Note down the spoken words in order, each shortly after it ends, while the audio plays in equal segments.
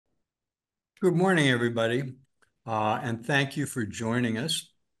Good morning, everybody, and thank you for joining us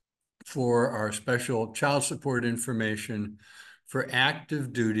for our special child support information for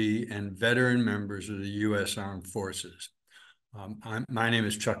active duty and veteran members of the U.S. Armed Forces. My name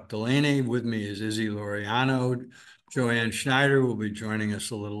is Chuck Delaney. With me is Izzy Laureano. Joanne Schneider will be joining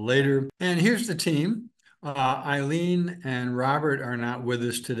us a little later. And here's the team. Eileen and Robert are not with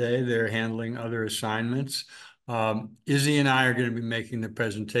us today. They're handling other assignments. Izzy and I are going to be making the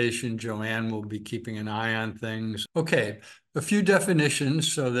presentation. Joanne will be keeping an eye on things. Okay, a few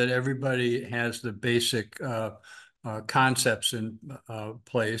definitions so that everybody has the basic concepts in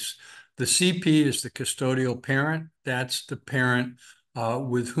place. The CP is the custodial parent. That's the parent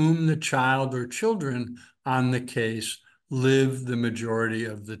with whom the child or children on the case live the majority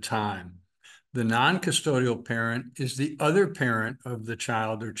of the time. The non-custodial parent is the other parent of the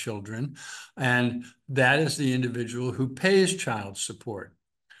child or children, and that is the individual who pays child support.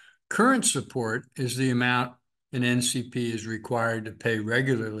 Current support is the amount an NCP is required to pay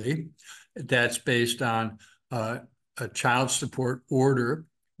regularly. That's based on a child support order,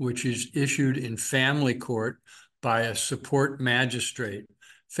 which is issued in family court by a support magistrate.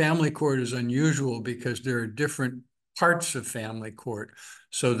 Family court is unusual because there are different parts of family court,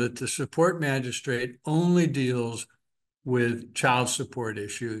 so that the support magistrate only deals with child support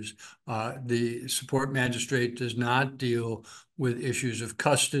issues. The support magistrate does not deal with issues of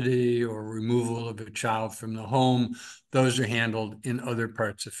custody or removal of a child from the home. Those are handled in other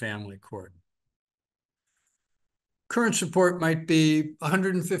parts of family court. Current support might be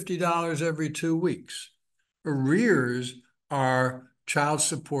 $150 every 2 weeks. Arrears are child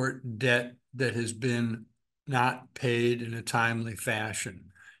support debt that has been not paid in a timely fashion.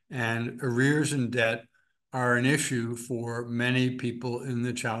 And arrears and debt are an issue for many people in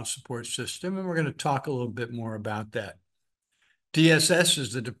the child support system, and we're going to talk a little bit more about that. DSS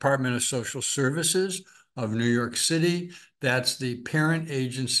is the Department of Social Services of New York City. That's the parent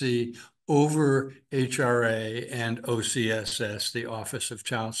agency over HRA and OCSS, the Office of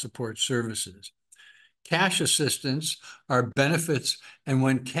Child Support Services. Cash assistance are benefits, and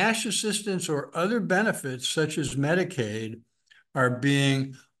when cash assistance or other benefits, such as Medicaid, are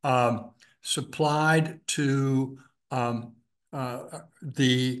being supplied to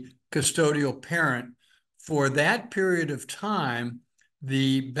the custodial parent, for that period of time,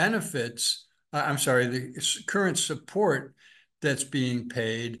 the benefits, the current support that's being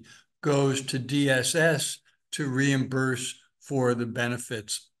paid goes to DSS to reimburse for the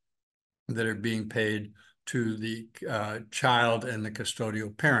benefits that are being paid to the child and the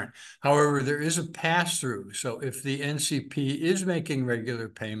custodial parent. However, there is a pass-through. So if the NCP is making regular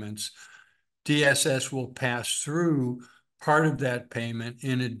payments, DSS will pass through part of that payment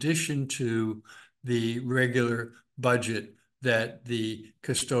in addition to the regular budget that the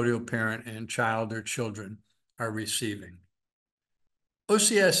custodial parent and child or children are receiving.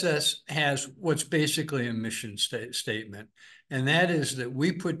 OCSS has what's basically a mission statement, and that is that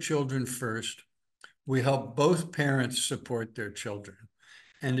we put children first. We help both parents support their children.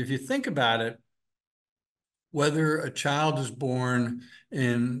 And if you think about it, whether a child is born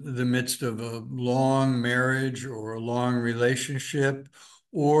in the midst of a long marriage or a long relationship,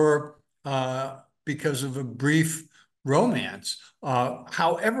 or because of a brief romance,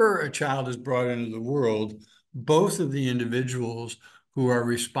 however a child is brought into the world, both of the individuals who are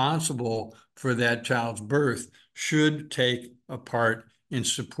responsible for that child's birth should take a part in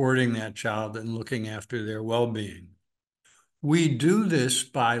supporting that child and looking after their well-being. We do this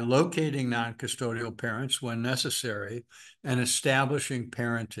by locating non-custodial parents when necessary and establishing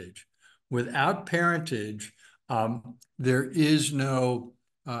parentage. Without parentage, there is no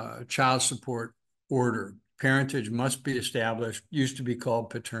child support order. Parentage must be established, used to be called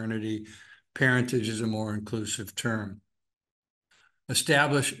paternity. Parentage is a more inclusive term.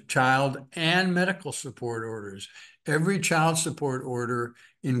 Establish child and medical support orders. Every child support order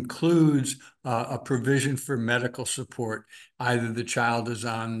includes a provision for medical support. Either the child is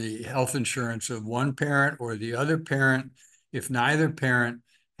on the health insurance of one parent or the other parent. If neither parent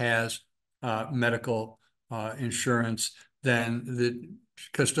has medical insurance, then the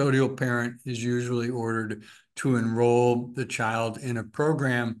custodial parent is usually ordered to enroll the child in a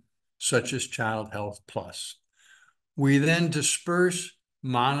program such as Child Health Plus. We then disperse,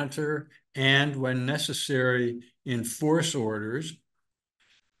 monitor, and when necessary, enforce orders.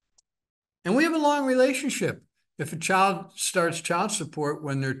 And we have a long relationship. If a child starts child support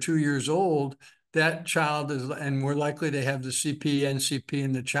when they're 2 years old, that child is, and we're likely to have the CP, NCP,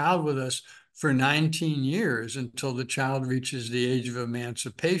 and the child with us for 19 years until the child reaches the age of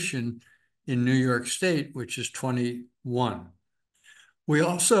emancipation in New York State, which is 21. We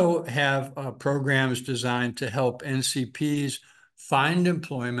also have programs designed to help NCPs find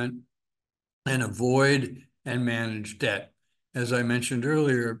employment and avoid and manage debt. As I mentioned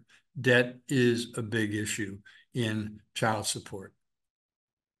earlier, debt is a big issue in child support.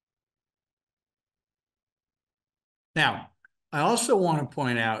 Now, I also want to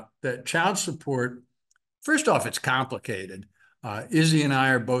point out that child support, first off, it's complicated. Izzy and I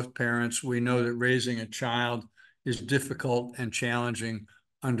are both parents. We know that raising a child is difficult and challenging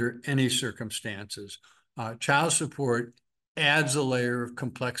under any circumstances. Child support adds a layer of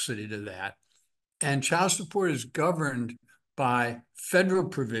complexity to that. And child support is governed by federal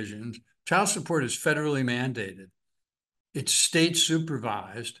provisions. Child support is federally mandated. It's state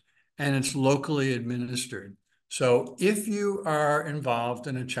supervised and it's locally administered. So if you are involved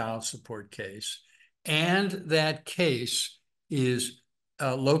in a child support case and that case is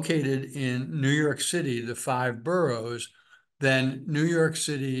located in New York City, the 5 boroughs, then New York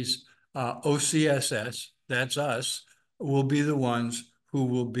City's OCSS, that's us, will be the ones who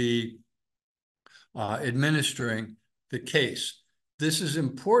will be administering the case. This is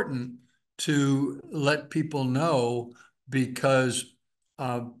important to let people know because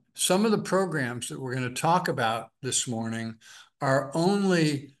some of the programs that we're going to talk about this morning are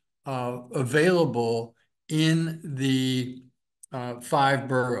only available in the 5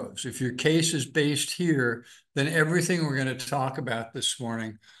 boroughs. If your case is based here, then everything we're going to talk about this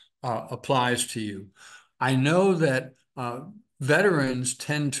morning applies to you. I know that veterans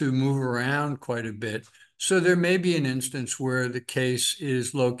tend to move around quite a bit, so there may be an instance where the case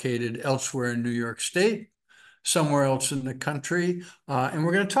is located elsewhere in New York State, somewhere else in the country, and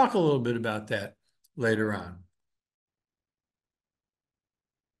we're going to talk a little bit about that later on.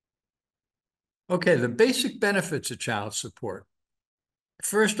 Okay, the basic benefits of child support.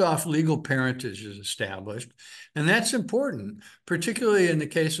 First off, legal parentage is established, and that's important, particularly in the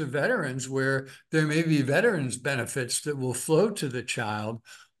case of veterans where there may be veterans benefits that will flow to the child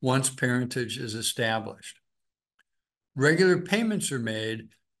once parentage is established. Regular payments are made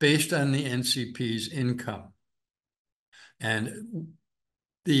based on the NCP's income. And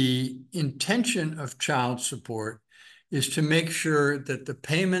the intention of child support is to make sure that the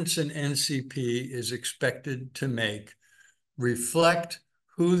payments an NCP is expected to make reflect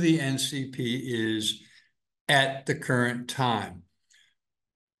who the NCP is at the current time.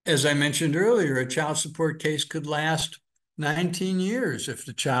 As I mentioned earlier, a child support case could last 19 years if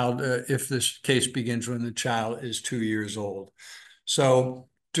if this case begins when the child is 2 years old. So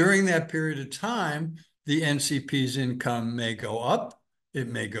during that period of time, the NCP's income may go up, it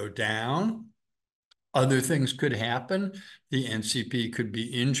may go down. Other things could happen. The NCP could be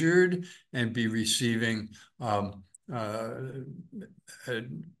injured and be receiving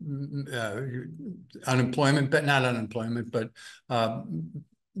unemployment, but not unemployment, but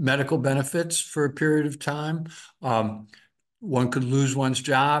medical benefits for a period of time. One could lose one's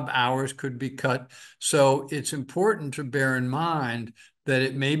job, hours could be cut. So it's important to bear in mind that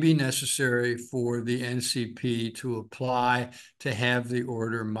it may be necessary for the NCP to apply to have the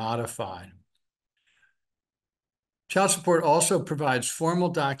order modified. Child support also provides formal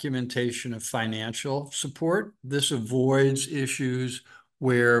documentation of financial support. This avoids issues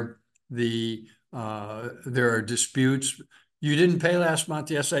where there are disputes. You didn't pay last month.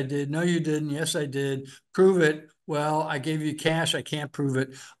 Yes, I did. No, you didn't. Yes, I did. Prove it. Well, I gave you cash. I can't prove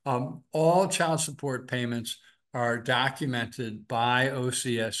it. All child support payments are documented by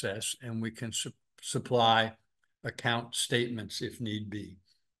OCSS, and we can supply account statements if need be.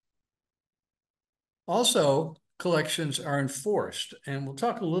 Also, collections are enforced, and we'll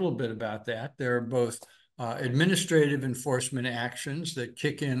talk a little bit about that. There are both administrative enforcement actions that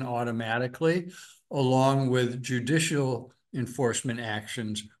kick in automatically, along with judicial enforcement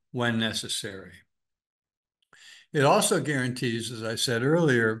actions when necessary. It also guarantees, as I said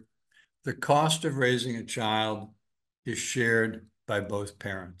earlier, the cost of raising a child is shared by both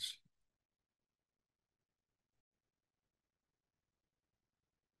parents.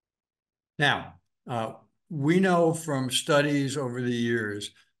 Now, we know from studies over the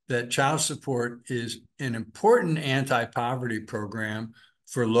years that child support is an important anti-poverty program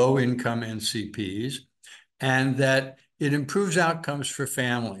for low-income NCPs, and that it improves outcomes for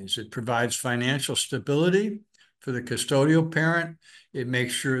families. It provides financial stability for the custodial parent. It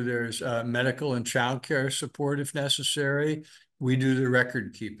makes sure there's medical and childcare support if necessary. We do the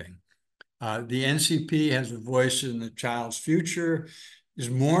record keeping. The NCP has a voice in the child's future, is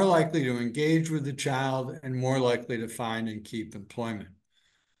more likely to engage with the child, and more likely to find and keep employment.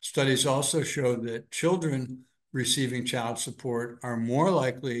 Studies also show that children receiving child support are more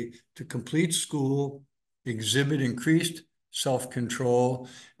likely to complete school, exhibit increased self-control,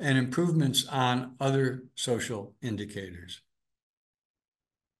 and improvements on other social indicators.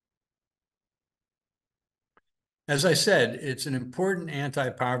 As I said, it's an important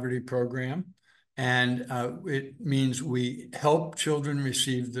anti-poverty program, and it means we help children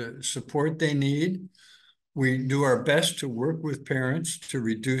receive the support they need. We do our best to work with parents to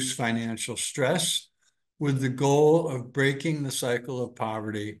reduce financial stress with the goal of breaking the cycle of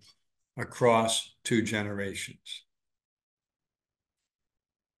poverty across 2 generations.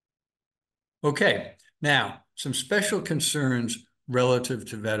 Okay, now some special concerns relative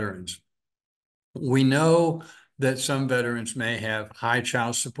to veterans. We know that some veterans may have high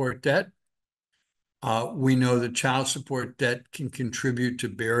child support debt. We know that child support debt can contribute to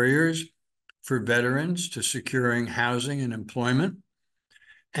barriers for veterans to securing housing and employment.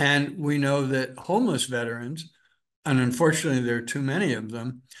 And we know that homeless veterans, and unfortunately there are too many of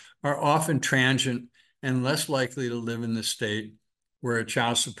them, are often transient and less likely to live in the state where a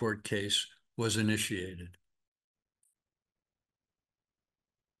child support case was initiated.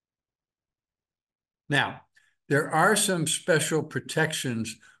 Now, there are some special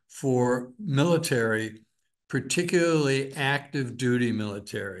protections for military, particularly active duty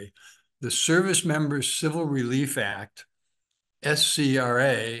military. The Service Members Civil Relief Act,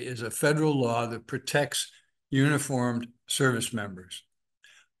 SCRA, is a federal law that protects uniformed service members.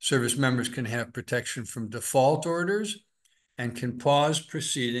 Service members can have protection from default orders and can pause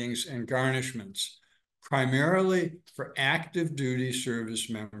proceedings and garnishments, primarily for active duty service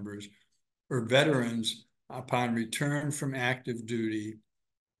members or veterans upon return from active duty.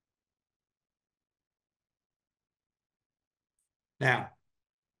 Now,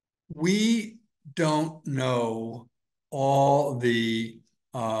 we don't know all the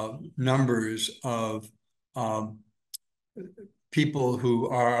numbers of people who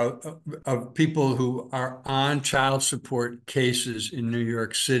are on child support cases in New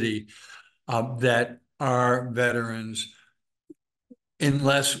York City that are veterans,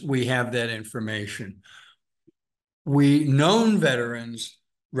 unless we have that information. Known veterans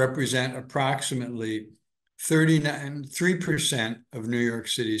represent approximately 3% of New York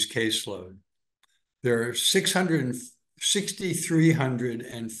City's caseload. There are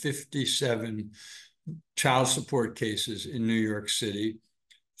 6,357 child support cases in New York City.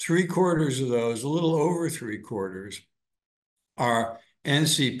 3/4 of those, a little over 3/4, are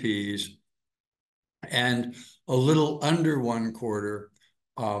NCPs, and a little under 1/4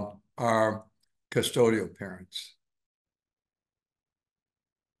 are custodial parents.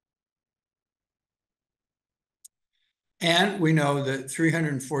 And we know that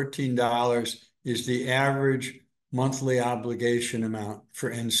 $314 is the average monthly obligation amount for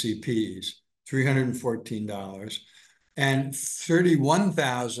NCPs, $314. And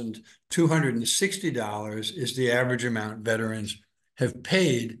 $31,260 is the average amount veterans have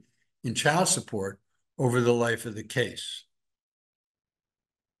paid in child support over the life of the case.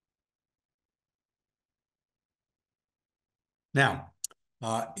 Now,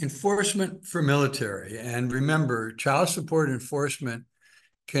 enforcement for military. And remember, child support enforcement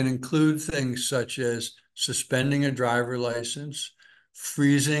can include things such as suspending a driver license,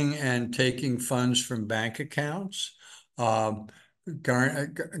 freezing and taking funds from bank accounts,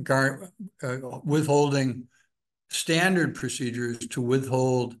 withholding standard procedures to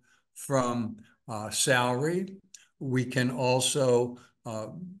withhold from salary. We can also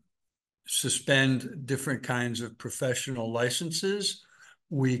suspend different kinds of professional licenses.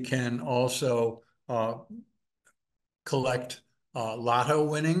 We can also collect lotto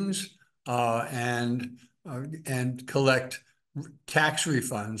winnings and collect tax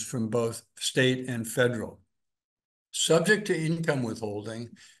refunds from both state and federal. Subject to income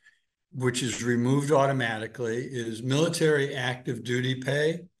withholding, which is removed automatically, is military active duty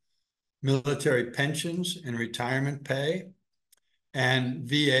pay, military pensions and retirement pay, and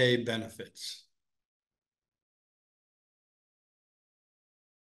VA benefits.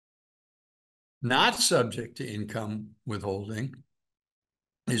 Not subject to income withholding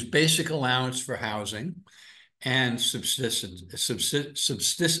is basic allowance for housing and subsistence,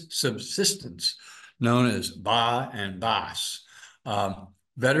 known as BA and BAS,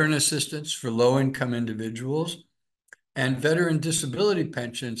 veteran assistance for low-income individuals, and veteran disability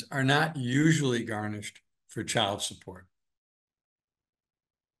pensions are not usually garnished for child support.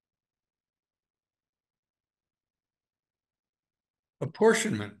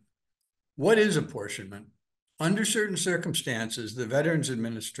 Apportionment. What is apportionment? Under certain circumstances, the Veterans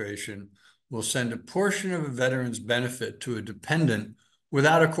Administration will send a portion of a veteran's benefit to a dependent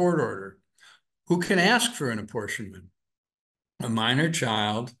without a court order. Who can ask for an apportionment? A minor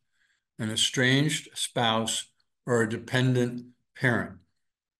child, an estranged spouse, or a dependent parent.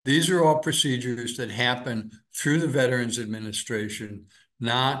 These are all procedures that happen through the Veterans Administration,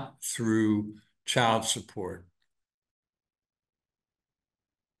 not through child support.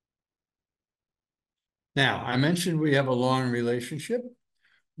 Now, I mentioned we have a long relationship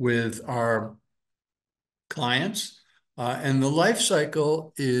with our clients, and the life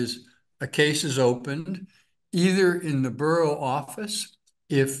cycle is a case is opened either in the borough office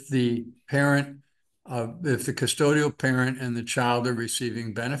if the custodial parent and the child are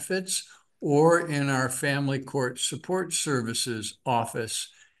receiving benefits, or in our family court support services office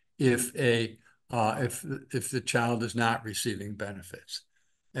if the child is not receiving benefits.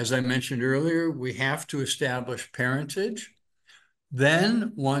 As I mentioned earlier, we have to establish parentage.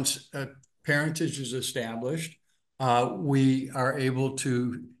 Then, once parentage is established, we are able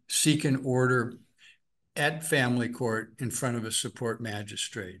to seek an order at family court in front of a support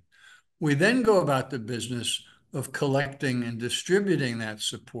magistrate. We then go about the business of collecting and distributing that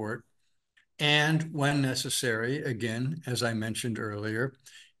support, and when necessary, again, as I mentioned earlier,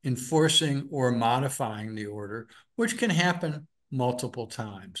 enforcing or modifying the order, which can happen multiple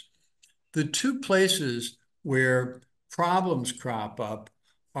times. The two places where problems crop up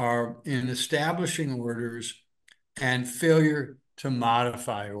are in establishing orders and failure to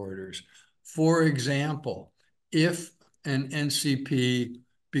modify orders. For example, if an NCP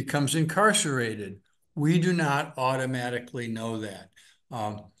becomes incarcerated, we do not automatically know that.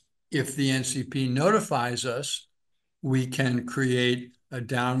 If the NCP notifies us, we can create a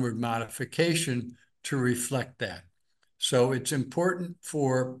downward modification to reflect that. So it's important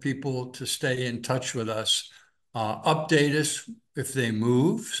for people to stay in touch with us, update us if they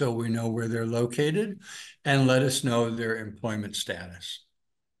move so we know where they're located, and let us know their employment status.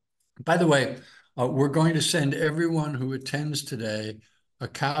 By the way, we're going to send everyone who attends today a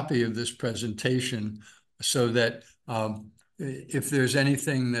copy of this presentation so that if there's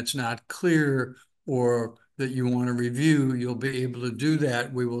anything that's not clear or that you want to review, you'll be able to do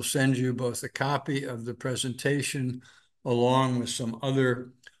that. We will send you both a copy of the presentation along with some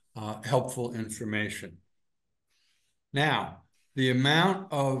other helpful information. Now, the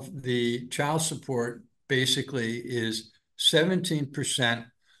amount of the child support basically is 17%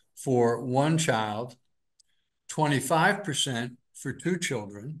 for one child, 25% for two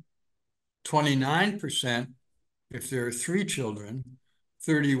children, 29% if there are three children,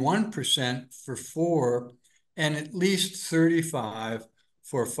 31% for four, and at least 35%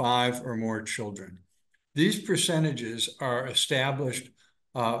 for five or more children. These percentages are established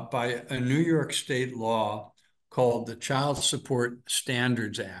by a New York State law called the Child Support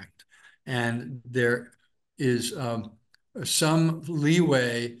Standards Act. And there is some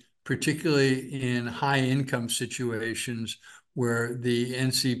leeway, particularly in high income situations where the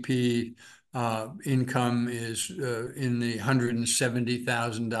NCP income is in the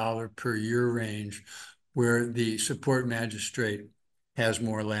 $170,000 per year range, where the support magistrate has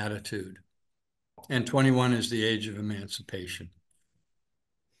more latitude. And 21 is the age of emancipation.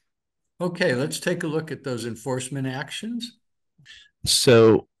 Okay, let's take a look at those enforcement actions.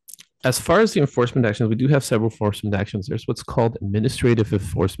 So as far as the enforcement actions, we do have several enforcement actions. There's what's called administrative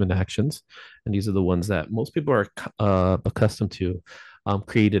enforcement actions, and these are the ones that most people are accustomed to.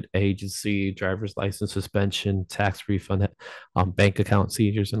 Created agency, driver's license suspension, tax refund, bank account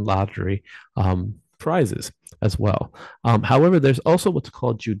seizures, and lottery prizes as well. However, there's also what's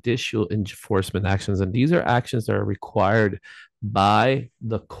called judicial enforcement actions, and these are actions that are required by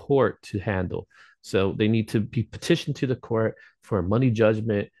the court to handle. So they need to be petitioned to the court for a money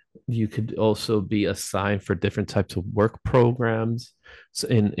judgment. You could also be assigned for different types of work programs. So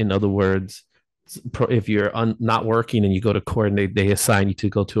in other words, if you're not working and you go to court and they assign you to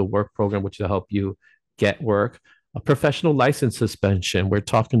go to a work program, which will help you get work. A professional license suspension, we're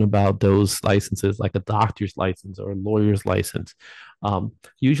talking about those licenses like a doctor's license or a lawyer's license.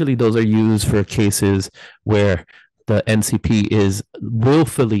 Usually those are used for cases where the NCP is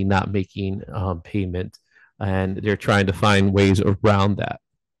willfully not making payment and they're trying to find ways around that.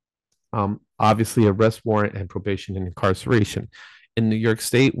 Obviously, arrest warrant and probation and incarceration. In New York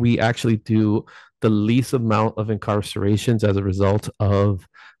State, we actually do the least amount of incarcerations as a result of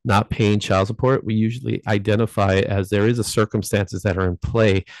not paying child support. We usually identify it as there is a circumstances that are in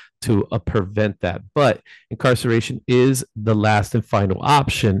play to prevent that. But incarceration is the last and final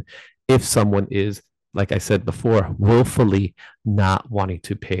option if someone is, like I said before, willfully not wanting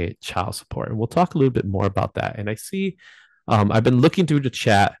to pay child support. And we'll talk a little bit more about that. And I see, I've been looking through the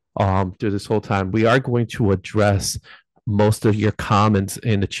chat through this whole time. We are going to address most of your comments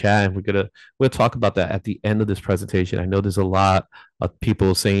in the chat, and we'll talk about that at the end of this presentation. I know there's a lot of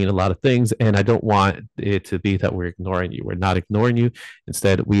people saying a lot of things, and I don't want it to be that we're ignoring you. We're not ignoring you.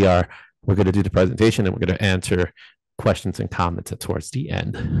 Instead, we're going to do the presentation, and we're going to answer questions and comments towards the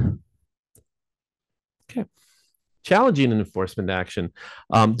end. Okay. Challenging an enforcement action.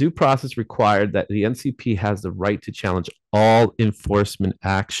 Due process required that the NCP has the right to challenge all enforcement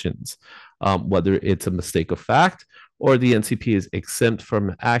actions, whether it's a mistake of fact or the NCP is exempt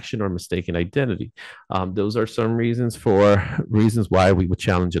from action or mistaken identity. Those are some reasons why we would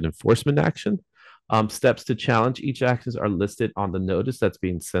challenge an enforcement action. Steps to challenge each action are listed on the notice that's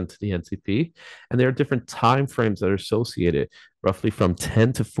being sent to the NCP, and there are different time frames that are associated, roughly from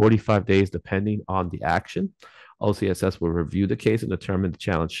 10 to 45 days, depending on the action. OCSS will review the case and determine the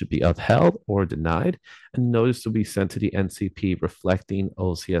challenge should be upheld or denied, and notice will be sent to the NCP reflecting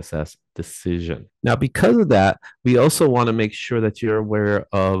OCSS decision. Now, because of that, we also want to make sure that you're aware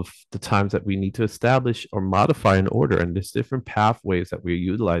of the times that we need to establish or modify an order, and there's different pathways that we're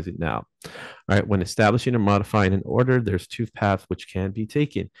utilizing now. All right, when establishing or modifying an order, there's two paths which can be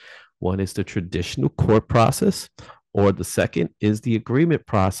taken. One is the traditional court process, or the second is the agreement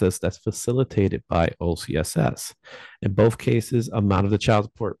process that's facilitated by OCSS. In both cases, amount of the child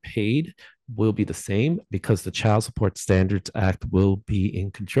support paid will be the same because the Child Support Standards Act will be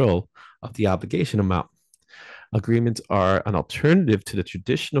in control of the obligation amount. Agreements are an alternative to the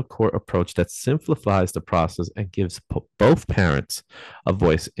traditional court approach that simplifies the process and gives both parents a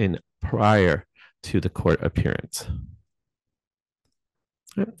voice in prior to the court appearance.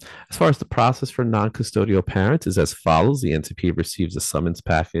 As far as the process for non-custodial parents is as follows. The NCP receives a summons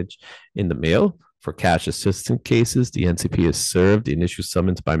package in the mail. For cash assistance cases, the NCP is served the initial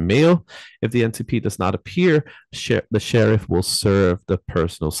summons by mail. If the NCP does not appear, the sheriff will serve the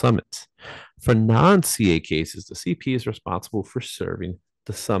personal summons. For non-CA cases, the CP is responsible for serving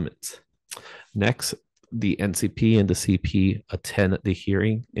the summons. Next, the NCP and the CP attend the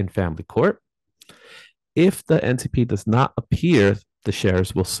hearing in family court. If the NCP does not appear, the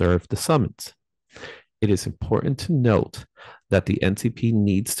sheriffs will serve the summons. It is important to note that the NCP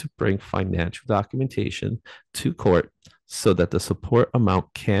needs to bring financial documentation to court so that the support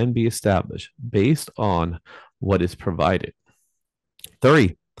amount can be established based on what is provided.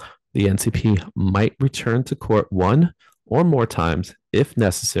 3, the NCP might return to court one or more times if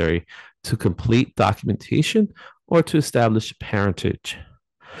necessary to complete documentation or to establish parentage.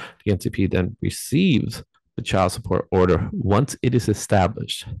 The NCP then receives the child support order once it is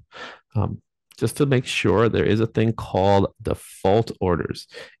established. Just to make sure, there is a thing called default orders.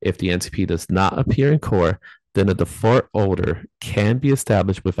 If the NCP does not appear in court, then a default order can be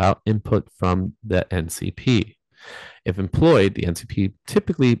established without input from the NCP. If employed, the NCP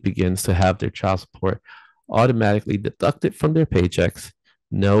typically begins to have their child support automatically deducted from their paychecks.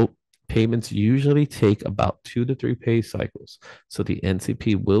 Note, payments usually take about 2 to 3 pay cycles, so the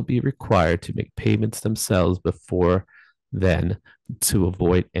NCP will be required to make payments themselves before then to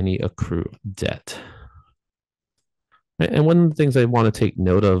avoid any accrued debt. And one of the things I want to take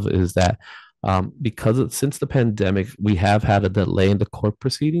note of is that since the pandemic, we have had a delay in the court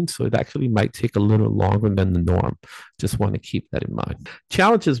proceedings, so it actually might take a little longer than the norm. Just want to keep that in mind.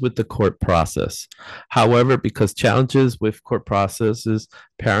 Challenges with the court process. However, because challenges with court processes,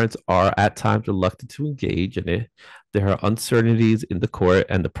 parents are at times reluctant to engage in it. There are uncertainties in the court,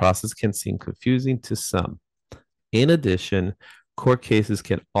 and the process can seem confusing to some. In addition, court cases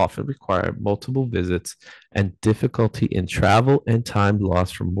can often require multiple visits, and difficulty in travel and time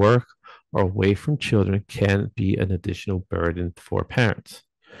lost from work or away from children can be an additional burden for parents.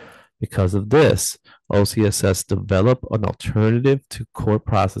 Because of this, OCSS developed an alternative to court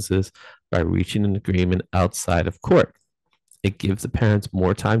processes by reaching an agreement outside of court. It gives the parents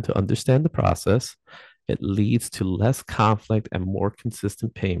more time to understand the process. It leads to less conflict and more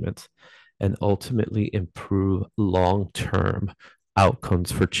consistent payments, and ultimately improve long-term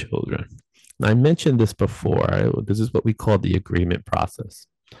outcomes for children. And I mentioned this before. This is what we call the agreement process.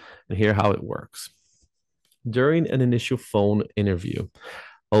 And here's how it works. During an initial phone interview,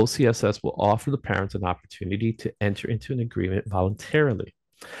 OCSS will offer the parents an opportunity to enter into an agreement voluntarily.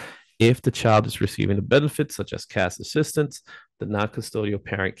 If the child is receiving a benefit, such as cash assistance, the non-custodial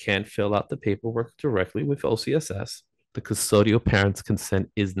parent can fill out the paperwork directly with OCSS. The custodial parent's consent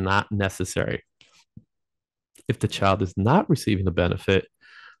is not necessary. If the child is not receiving a benefit,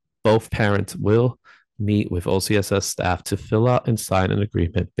 both parents will meet with OCSS staff to fill out and sign an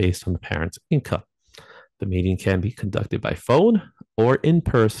agreement based on the parent's income. The meeting can be conducted by phone or in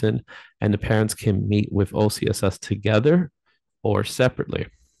person, and the parents can meet with OCSS together or separately.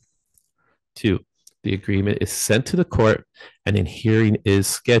 2, the agreement is sent to the court and a hearing is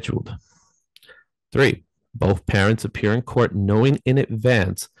scheduled. 3, both parents appear in court knowing in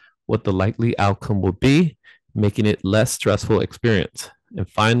advance what the likely outcome will be, making it less stressful experience. And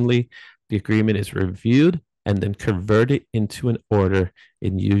finally, the agreement is reviewed and then converted into an order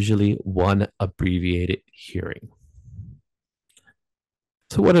in usually one abbreviated hearing.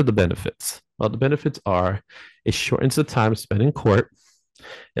 So what are the benefits? Well, the benefits are it shortens the time spent in court,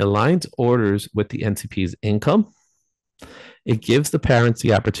 it aligns orders with the NCP's income, it gives the parents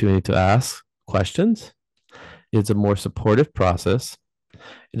the opportunity to ask questions, it's a more supportive process,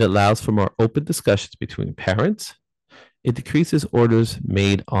 it allows for more open discussions between parents, it decreases orders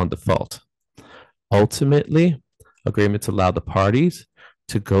made on default. Ultimately, agreements allow the parties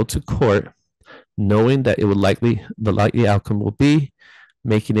to go to court knowing that the likely outcome will be,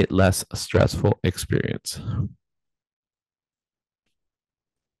 making it less a stressful experience.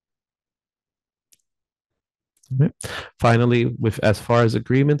 Right. Finally, with as far as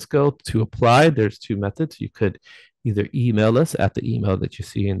agreements go to apply, there's 2 methods. You could either email us at the email that you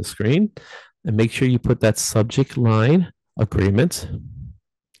see in the screen and make sure you put that subject line agreements.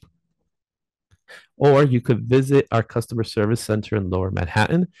 Or you could visit our customer service center in Lower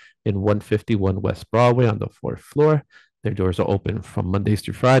Manhattan in 151 West Broadway on the 4th floor. Their doors are open from Mondays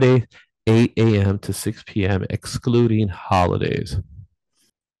through Friday, 8 a.m. to 6 p.m., excluding holidays.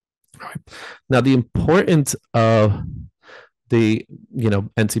 All right. Now, the importance of the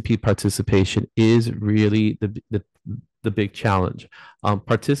NCP participation is really the big challenge.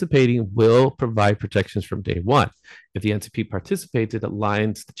 Participating will provide protections from day one. If the NCP participates, it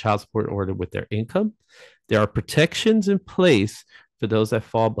aligns the child support order with their income. There are protections in place for those that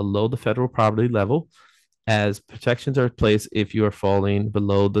fall below the federal poverty level, as protections are in place if you are falling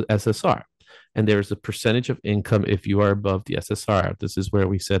below the SSR. And there's a percentage of income if you are above the SSR. This is where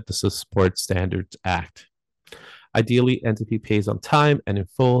we set the Support Standards Act. Ideally, NCP pays on time and in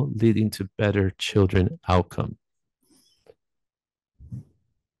full, leading to better children outcome.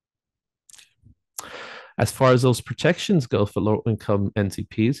 As far as those protections go for low-income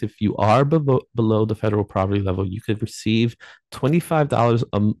NCPs, if you are below the federal poverty level, you could receive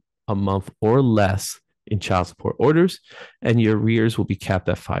 $25 a month or less in child support orders, and your arrears will be capped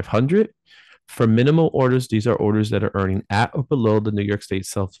at $500. For minimal orders, these are orders that are earning at or below the New York State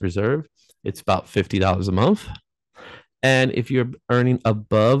self-reserve. It's about $50 a month. And if you're earning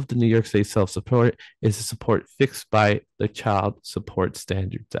above the New York State self-support, it's a support fixed by the Child Support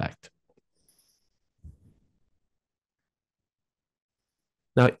Standards Act.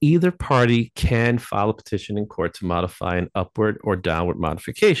 Now, either party can file a petition in court to modify an upward or downward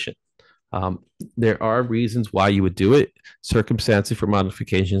modification. There are reasons why you would do it. Circumstances for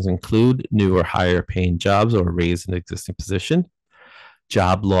modifications include new or higher paying jobs or a raise in existing position,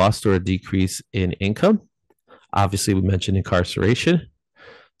 job loss or a decrease in income. Obviously, we mentioned incarceration,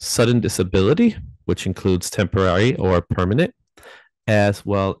 sudden disability, which includes temporary or permanent, as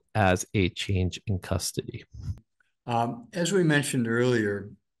well as a change in custody. As we mentioned earlier,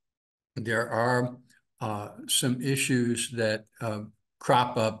 there are some issues that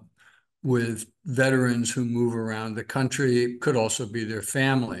crop up with veterans who move around the country. It could also be their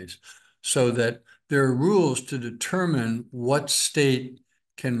families, so that there are rules to determine what state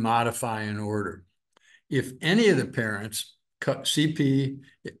can modify an order. If any of the parents,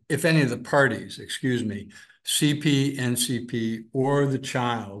 if any of the parties, CP, NCP, or the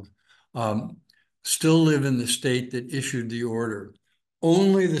child still live in the state that issued the order,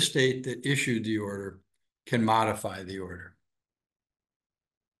 only the state that issued the order can modify the order.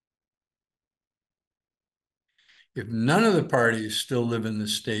 If none of the parties still live in the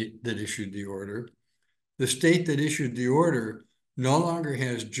state that issued the order, the state that issued the order no longer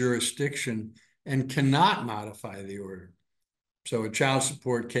has jurisdiction and cannot modify the order. So a child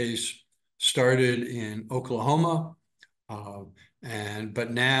support case started in Oklahoma,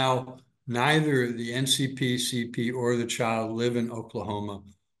 but now neither the NCP, CP, or the child live in Oklahoma.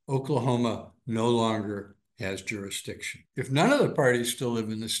 Oklahoma no longer has jurisdiction. If none of the parties still live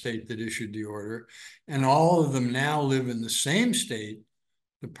in the state that issued the order, and all of them now live in the same state,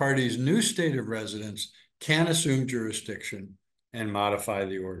 the party's new state of residence can assume jurisdiction and modify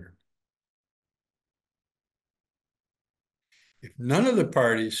the order. If none of the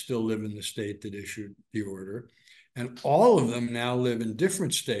parties still live in the state that issued the order, and all of them now live in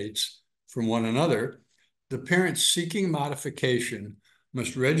different states from one another, the parent seeking modification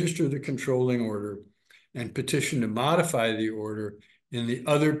must register the controlling order and petition to modify the order in the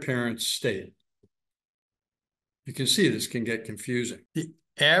other parent's state. You can see this can get confusing. The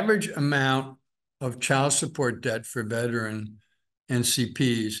average amount of child support debt for veteran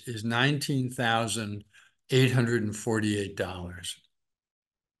NCPs is $19,848.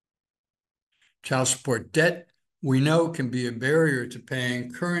 Child support debt, we know, can be a barrier to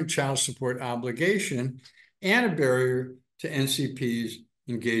paying current child support obligation and a barrier to NCPs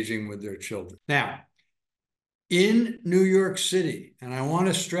engaging with their children. Now, in New York City, and I want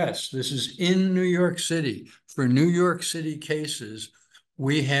to stress this is in New York City, for New York City cases,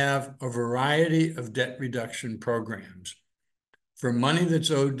 we have a variety of debt reduction programs. For money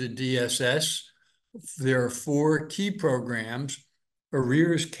that's owed to DSS, there are 4 key programs: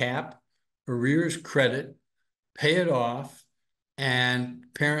 arrears cap, arrears credit, pay it off, and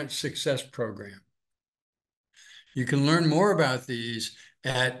parent success program. You can learn more about these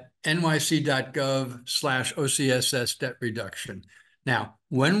at nyc.gov/OCSS debt reduction. Now,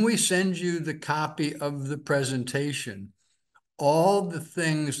 when we send you the copy of the presentation, all the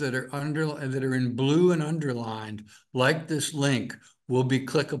things that are in blue and underlined, like this link, will be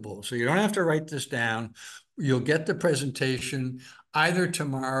clickable. So you don't have to write this down. You'll get the presentation either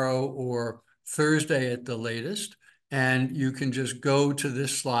tomorrow or Thursday at the latest, and you can just go to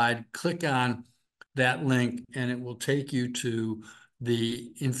this slide, click on that link, and it will take you to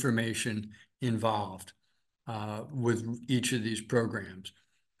the information involved with each of these programs.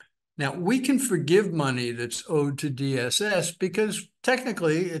 Now, we can forgive money that's owed to DSS because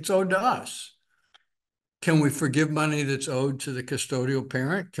technically it's owed to us. Can we forgive money that's owed to the custodial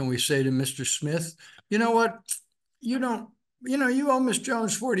parent? Can we say to Mr. Smith, you know what, you owe Miss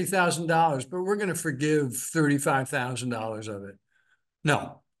Jones $40,000, but we're going to forgive $35,000 of it?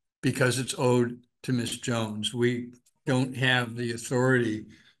 No, because it's owed to Miss Jones. We don't have the authority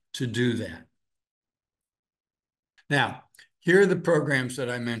to do that. Now, here are the programs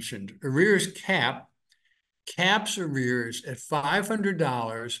that I mentioned. Arrears caps arrears at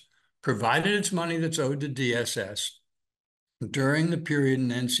 $500, provided it's money that's owed to DSS during the period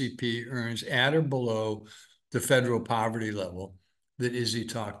an NCP earns at or below the federal poverty level that Izzy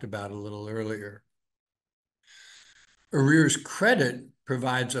talked about a little earlier. Arrears credit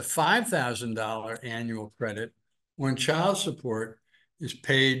provides a $5,000 annual credit when child support is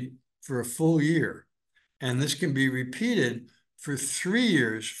paid for a full year. And this can be repeated for 3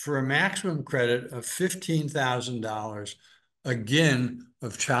 years for a maximum credit of $15,000, again,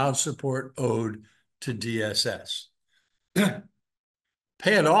 of child support owed to DSS. Pay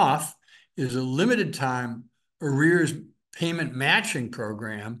It Off is a limited time arrears payment matching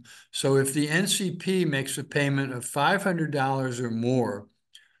program. So if the NCP makes a payment of $500 or more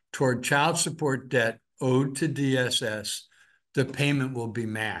toward child support debt owed to DSS, the payment will be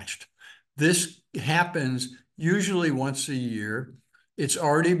matched. This happens usually once a year. It's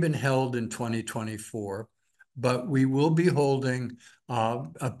already been held in 2024, but we will be holding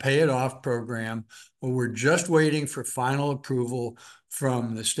a Pay It Off program where we're just waiting for final approval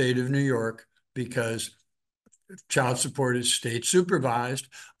from the state of New York because child support is state supervised,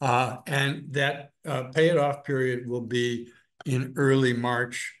 and that Pay It Off period will be in early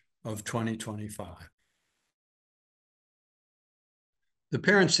March of 2025. The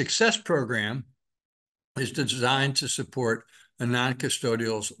Parent Success Program is designed to support a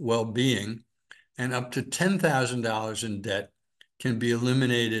non-custodial's well-being, and up to $10,000 in debt can be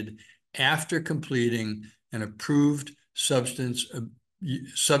eliminated after completing an approved substance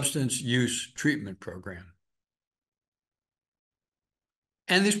use treatment program.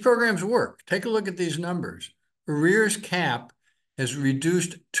 And these programs work. Take a look at these numbers. Arrears cap has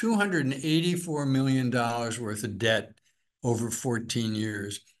reduced $284 million worth of debt over 14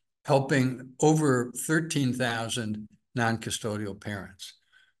 years, helping over 13,000 non-custodial parents.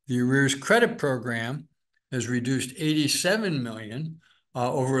 The Arrears Credit Program has reduced $87 million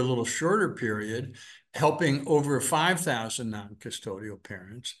over a little shorter period, helping over 5,000 non-custodial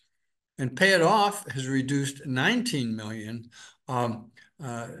parents. And Pay It Off has reduced $19 million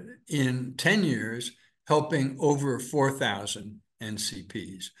in 10 years, helping over 4,000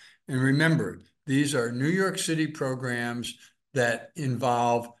 NCPs. And remember, these are New York City programs that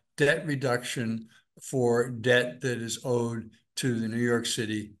involve debt reduction for debt that is owed to the New York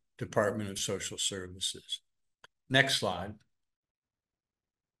City Department of Social Services. Next slide.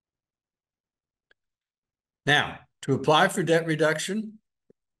 Now, to apply for debt reduction,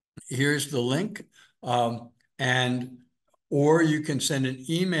 here's the link, or you can send an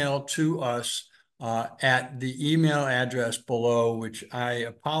email to us at the email address below, which I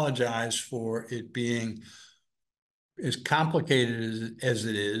apologize for it being as complicated as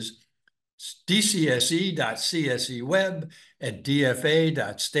it is.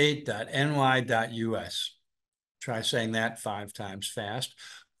 dcse.cseweb@dfa.state.ny.us. Try saying that 5 times fast.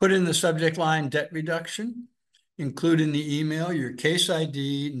 Put in the subject line debt reduction. include in the email your case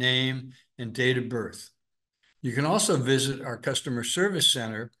ID, name, and date of birth. You can also visit our customer service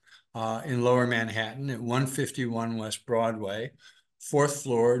center in Lower Manhattan at 151 West Broadway, 4th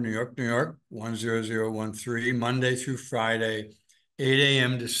floor, New York, New York, 10013, Monday through Friday, 8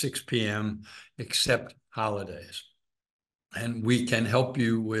 a.m. to 6 p.m., except holidays. And we can help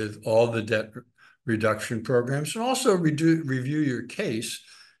you with all the debt reduction programs and also review your case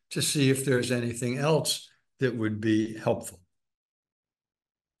to see if there's anything else that would be helpful.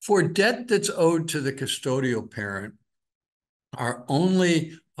 For debt that's owed to the custodial parent, our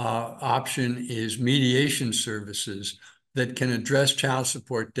only option is mediation services that can address child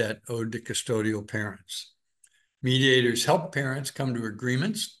support debt owed to custodial parents. Mediators help parents come to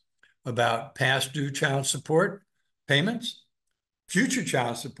agreements about past due child support payments, future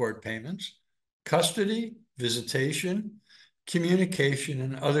child support payments, custody, visitation, communication,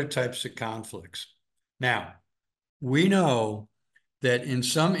 and other types of conflicts. Now, we know that in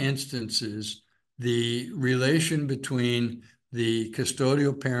some instances, the relation between the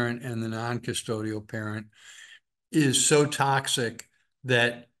custodial parent and the non-custodial parent is so toxic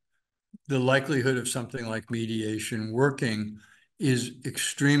that the likelihood of something like mediation working is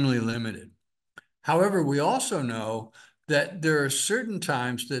extremely limited. However, we also know that there are certain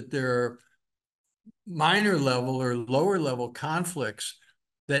times that there are minor level or lower level conflicts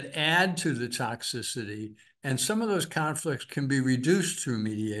that add to the toxicity, and some of those conflicts can be reduced through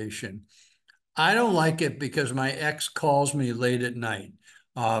mediation. I don't like it because my ex calls me late at night.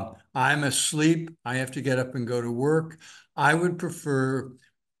 I'm asleep. I have to get up and go to work. I would prefer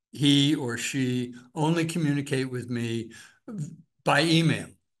he or she only communicate with me by email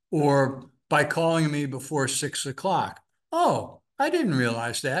or by calling me before 6 o'clock. Oh, I didn't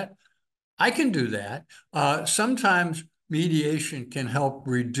realize that. I can do that. Sometimes mediation can help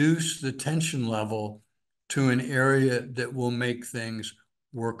reduce the tension level to an area that will make things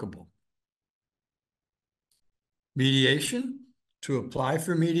workable. Mediation, to apply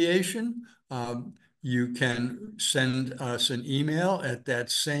for mediation, you can send us an email at that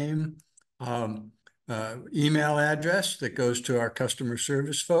same email address that goes to our customer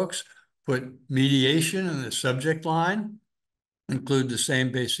service folks. Put mediation in the subject line, include the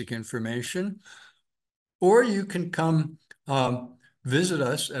same basic information, or you can come visit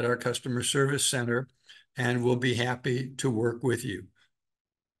us at our customer service center and we'll be happy to work with you.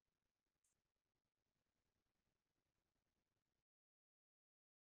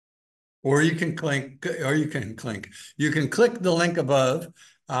 Or you can click the link above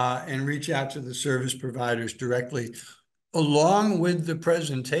and reach out to the service providers directly. Along with the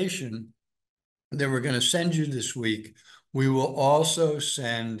presentation that we're going to send you this week, we will also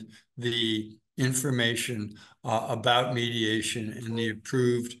send the information about mediation and the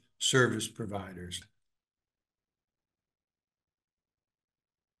approved service providers.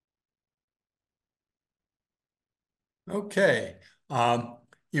 Okay.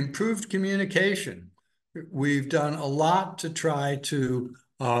 Improved communication. We've done a lot to try to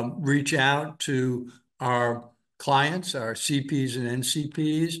reach out to our clients, our CPs and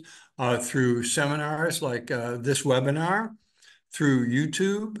NCPs, through seminars like this webinar, through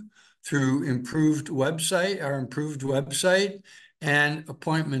YouTube, through our improved website, and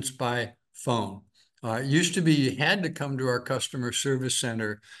appointments by phone. It used to be you had to come to our customer service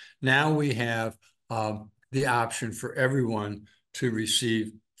center. Now we have the option for everyone to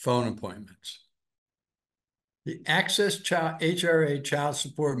receive phone appointments. The Access HRA Child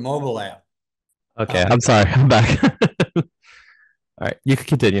Support mobile app. Okay, I'm sorry. I'm back. All right, you can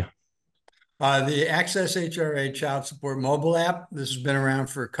continue. The Access HRA Child Support mobile app, this has been around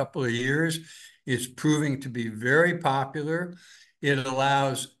for a couple of years. It's proving to be very popular. It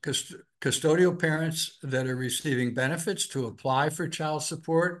allows custodial parents that are receiving benefits to apply for child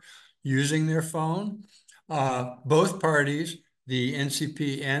support using their phone. Both parties, the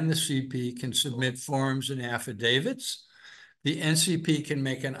NCP and the CP, can submit forms and affidavits. The NCP can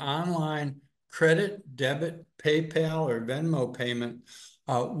make an online credit, debit, PayPal, or Venmo payment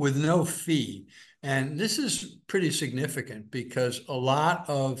with no fee. And this is pretty significant because a lot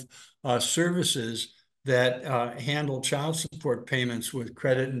of services that handle child support payments with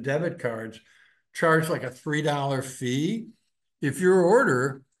credit and debit cards charge like a $3 fee. If your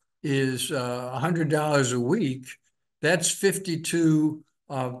order is $100 a week, that's 52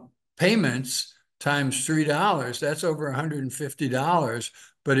 payments times $3. That's over $150.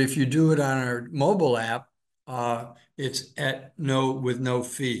 But if you do it on our mobile app, it's with no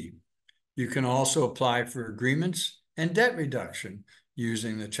fee. You can also apply for agreements and debt reduction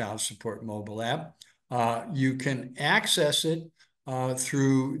using the child support mobile app. You can access it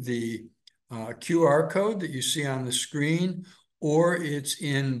through the QR code that you see on the screen, or it's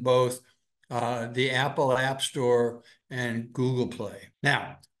in both the Apple App Store and Google Play.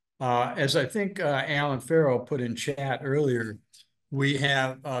 Now, as I think Alan Farrell put in chat earlier, we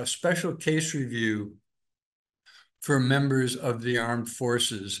have a special case review for members of the armed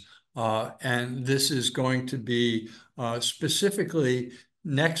forces. And this is going to be specifically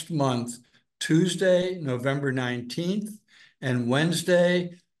next month, Tuesday, November 19th, and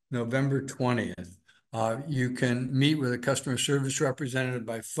Wednesday, November 20th. You can meet with a customer service representative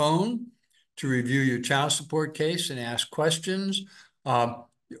by phone to review your child support case and ask questions,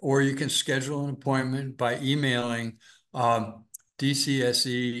 or you can schedule an appointment by emailing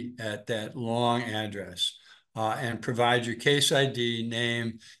DCSE at that long address. And provide your case ID,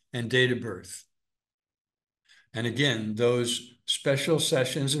 name, and date of birth. And again, those special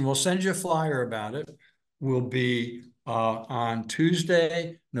sessions, and we'll send you a flyer about it, will be on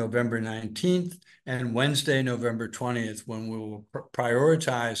Tuesday, November 19th, and Wednesday, November 20th, when we will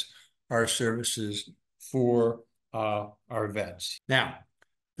prioritize our services for our vets. Now,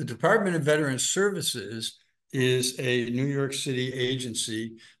 the Department of Veterans Services is a New York City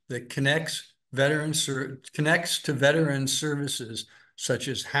agency that connects to veteran services such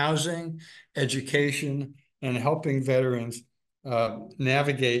as housing, education, and helping veterans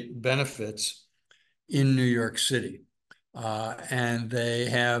navigate benefits in New York City. And they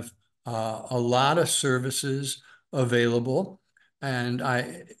have a lot of services available. And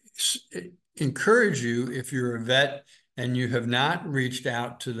I encourage you, if you're a vet and you have not reached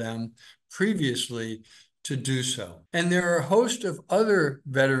out to them previously, to do so. And there are a host of other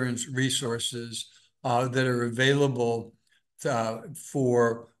veterans resources that are available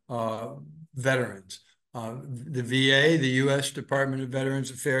for veterans. The VA, the U.S. Department of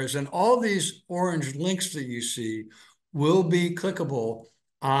Veterans Affairs, and all these orange links that you see will be clickable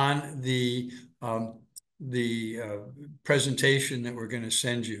on the presentation that we're going to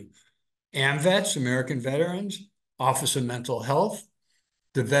send you. AMVETS, American Veterans, Office of Mental Health,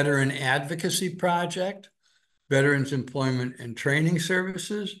 the Veteran Advocacy Project, Veterans Employment and Training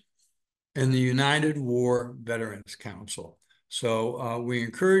Services, and the United War Veterans Council. So we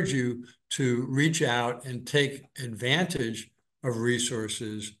encourage you to reach out and take advantage of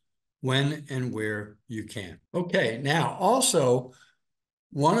resources when and where you can. Okay, now also,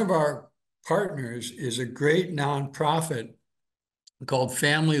 one of our partners is a great nonprofit called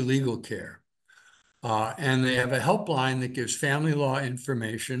Family Legal Care. And they have a helpline that gives family law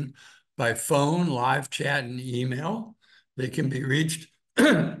information by phone, live chat, and email. They can be reached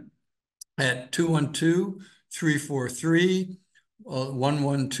at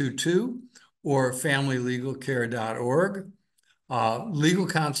 212-343-1122 or familylegalcare.org. Legal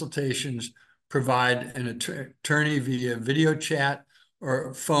consultations provide an attorney via video chat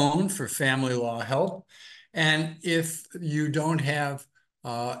or phone for family law help. And if you don't have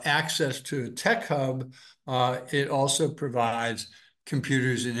access to a tech hub, it also provides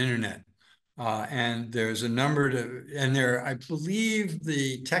computers and internet. And there's a number I believe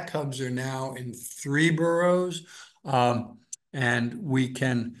the tech hubs are now in 3 boroughs, and we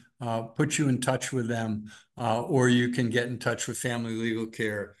can put you in touch with them, or you can get in touch with Family Legal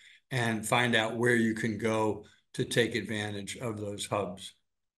Care and find out where you can go to take advantage of those hubs.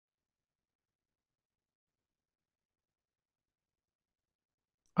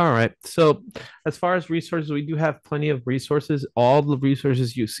 All right. So, as far as resources, we do have plenty of resources. All the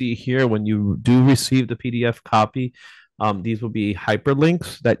resources you see here, when you do receive the PDF copy, these will be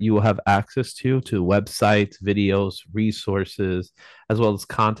hyperlinks that you will have access to websites, videos, resources, as well as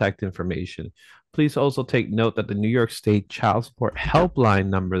contact information. Please also take note that the New York State Child Support Helpline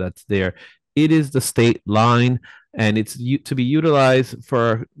number that's there, it is the state line, and it's to be utilized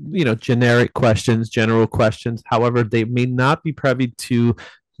for generic questions, general questions. However, they may not be privy to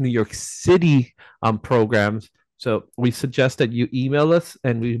New York City programs. So we suggest that you email us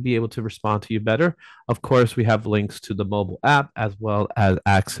and we'll be able to respond to you better. Of course, we have links to the mobile app as well as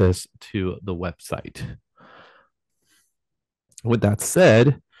access to the website. With that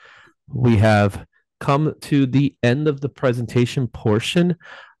said, we have come to the end of the presentation portion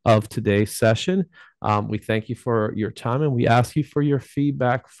of today's session. We thank you for your time and we ask you for your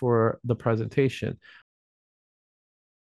feedback for the presentation.